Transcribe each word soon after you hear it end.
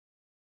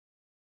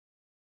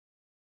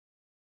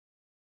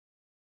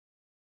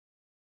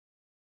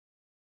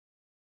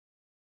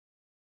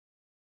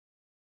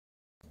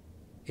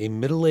A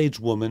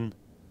middle-aged woman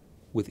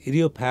with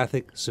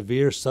idiopathic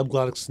severe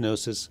subglottic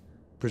stenosis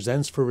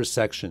presents for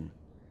resection.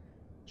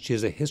 She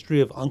has a history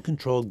of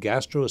uncontrolled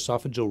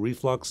gastroesophageal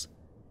reflux,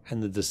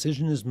 and the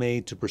decision is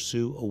made to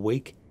pursue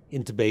awake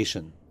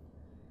intubation.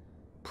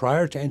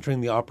 Prior to entering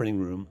the operating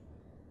room,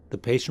 the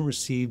patient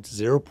received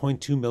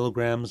 0.2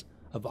 milligrams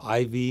of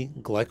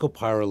IV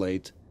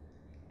glycopyrrolate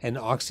and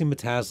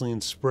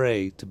oxymetazoline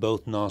spray to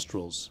both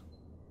nostrils.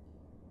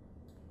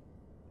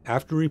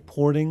 After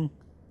reporting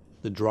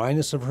the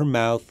dryness of her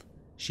mouth,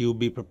 she will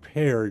be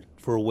prepared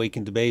for awake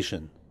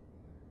intubation.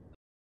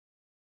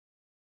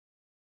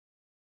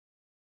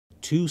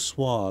 2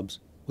 swabs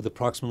with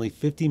approximately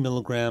 50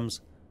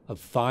 milligrams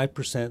of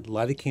 5%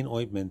 lidocaine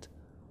ointment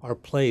are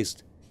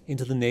placed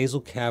into the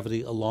nasal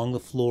cavity along the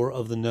floor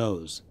of the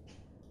nose.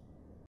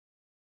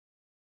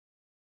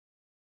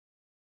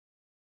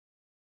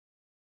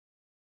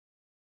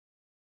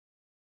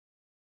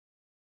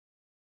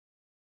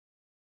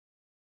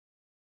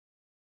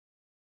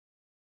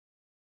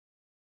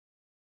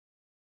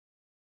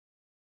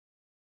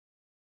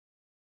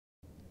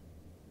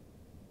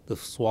 The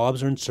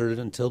swabs are inserted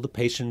until the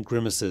patient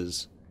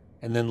grimaces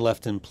and then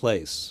left in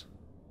place.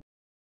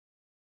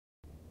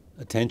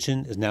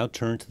 Attention is now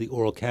turned to the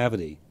oral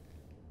cavity.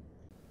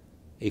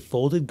 A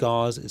folded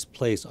gauze is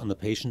placed on the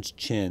patient's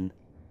chin,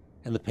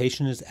 and the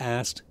patient is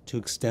asked to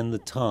extend the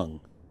tongue.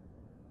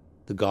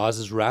 The gauze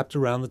is wrapped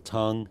around the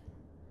tongue,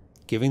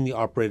 giving the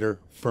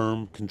operator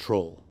firm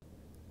control.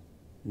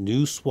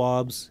 New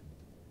swabs,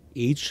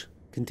 each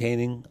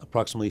containing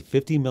approximately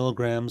 50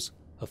 milligrams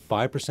of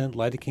 5%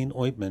 lidocaine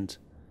ointment,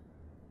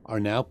 are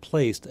now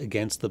placed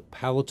against the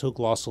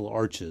palatoglossal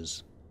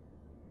arches.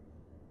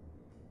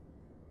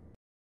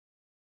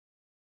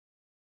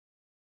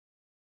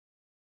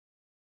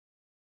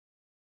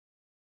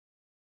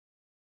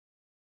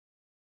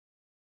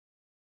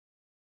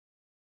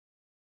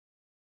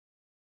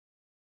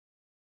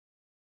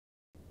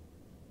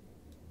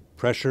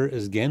 Pressure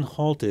is again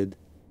halted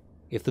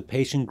if the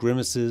patient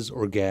grimaces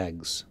or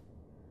gags.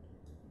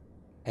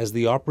 As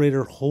the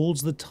operator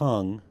holds the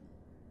tongue,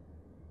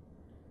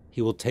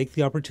 he will take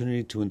the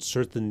opportunity to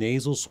insert the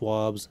nasal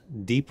swabs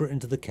deeper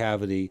into the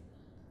cavity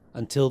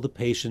until the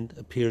patient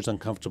appears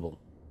uncomfortable.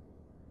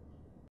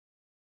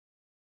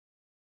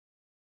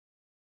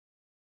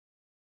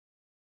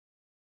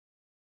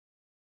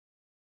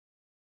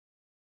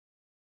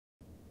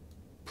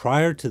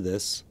 Prior to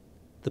this,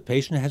 the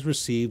patient has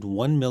received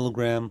 1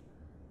 milligram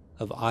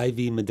of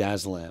IV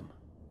midazolam.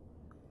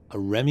 A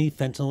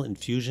remifentanil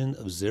infusion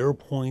of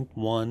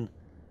 0.1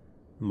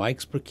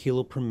 mics per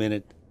kilo per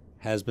minute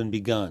has been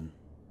begun.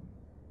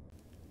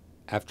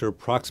 After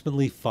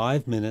approximately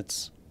 5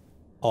 minutes,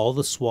 all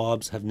the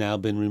swabs have now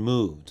been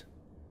removed.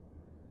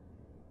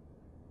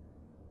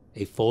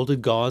 A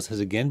folded gauze has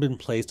again been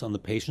placed on the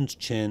patient's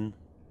chin.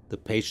 The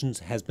patient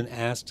has been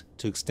asked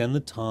to extend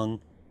the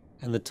tongue,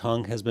 and the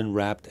tongue has been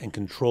wrapped and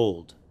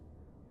controlled.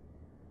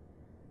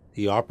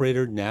 The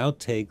operator now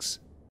takes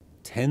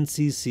 10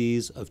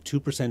 cc's of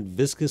 2%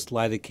 viscous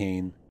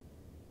lidocaine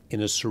in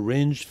a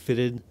syringe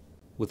fitted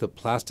with a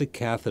plastic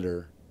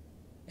catheter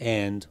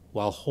and,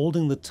 while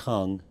holding the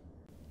tongue,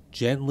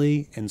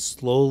 gently and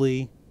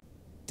slowly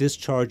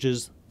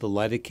discharges the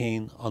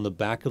lidocaine on the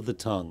back of the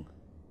tongue.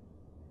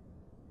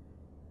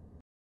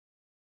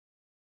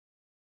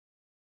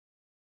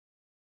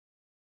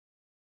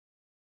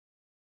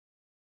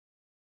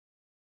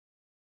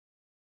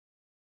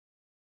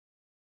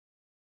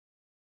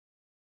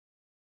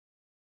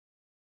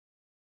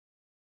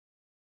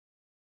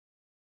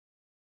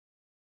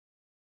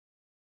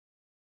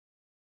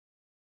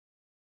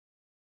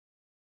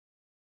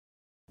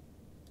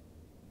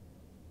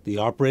 The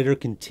operator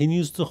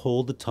continues to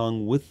hold the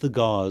tongue with the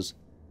gauze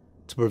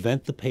to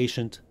prevent the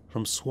patient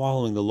from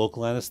swallowing the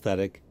local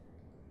anesthetic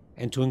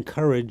and to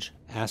encourage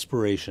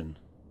aspiration.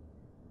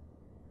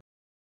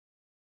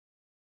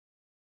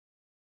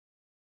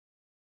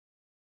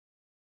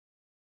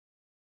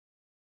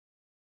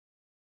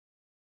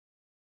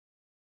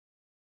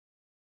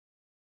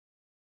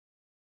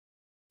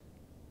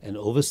 An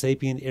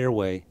ovosapien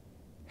airway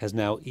has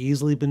now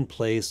easily been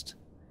placed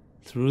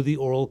through the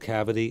oral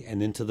cavity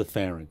and into the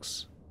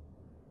pharynx.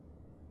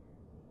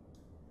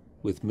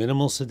 With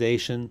minimal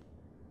sedation,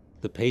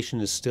 the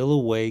patient is still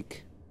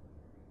awake,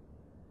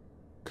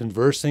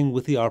 conversing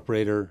with the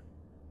operator,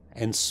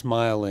 and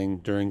smiling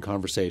during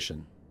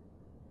conversation.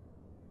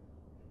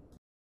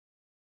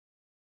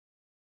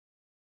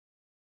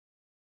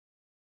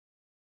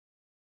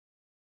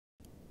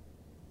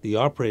 The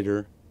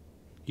operator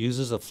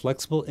uses a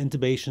flexible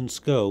intubation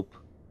scope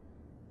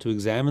to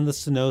examine the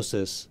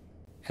stenosis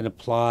and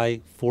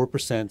apply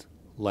 4%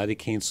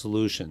 lidocaine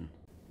solution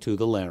to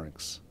the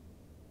larynx.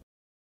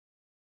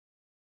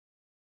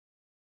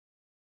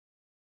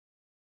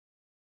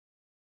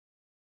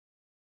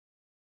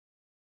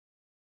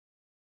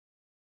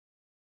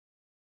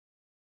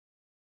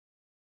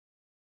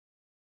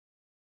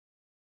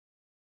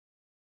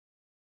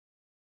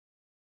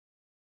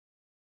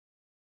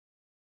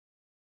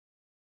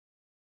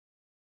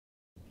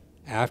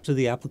 After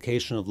the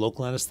application of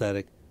local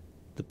anesthetic,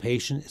 the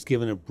patient is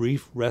given a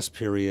brief rest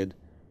period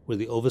where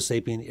the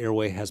ovosapien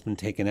airway has been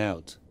taken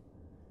out.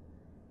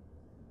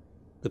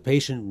 The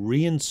patient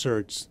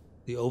reinserts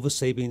the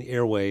ovosapien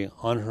airway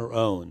on her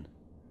own.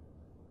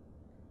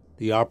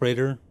 The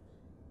operator,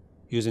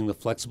 using the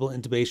flexible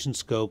intubation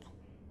scope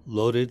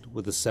loaded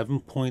with a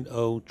 7.0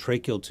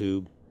 tracheal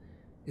tube,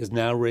 is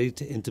now ready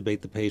to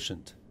intubate the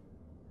patient.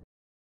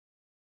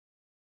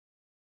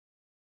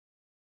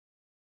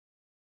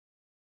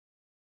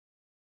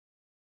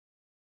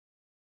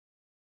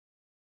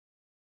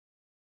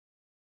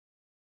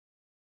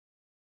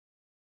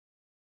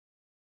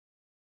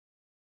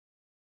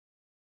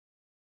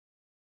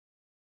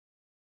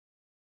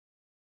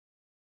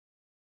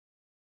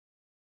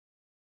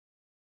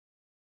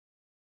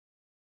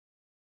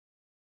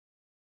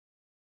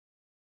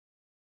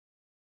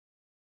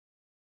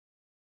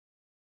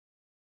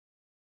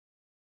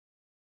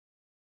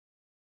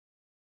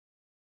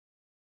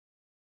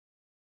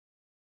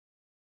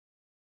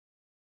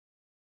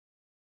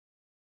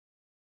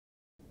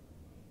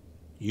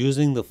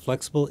 Using the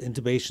flexible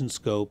intubation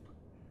scope,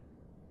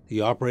 the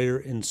operator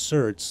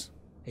inserts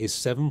a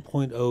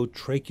 7.0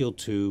 tracheal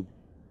tube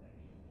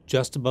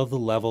just above the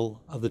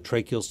level of the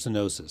tracheal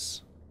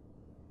stenosis.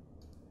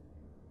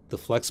 The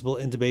flexible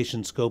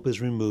intubation scope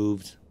is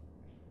removed.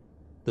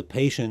 The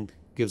patient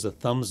gives a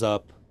thumbs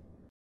up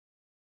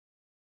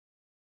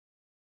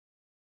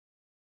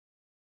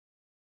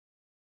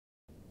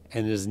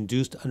and is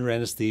induced under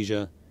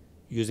anesthesia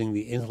using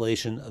the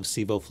inhalation of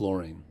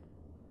sevoflurane.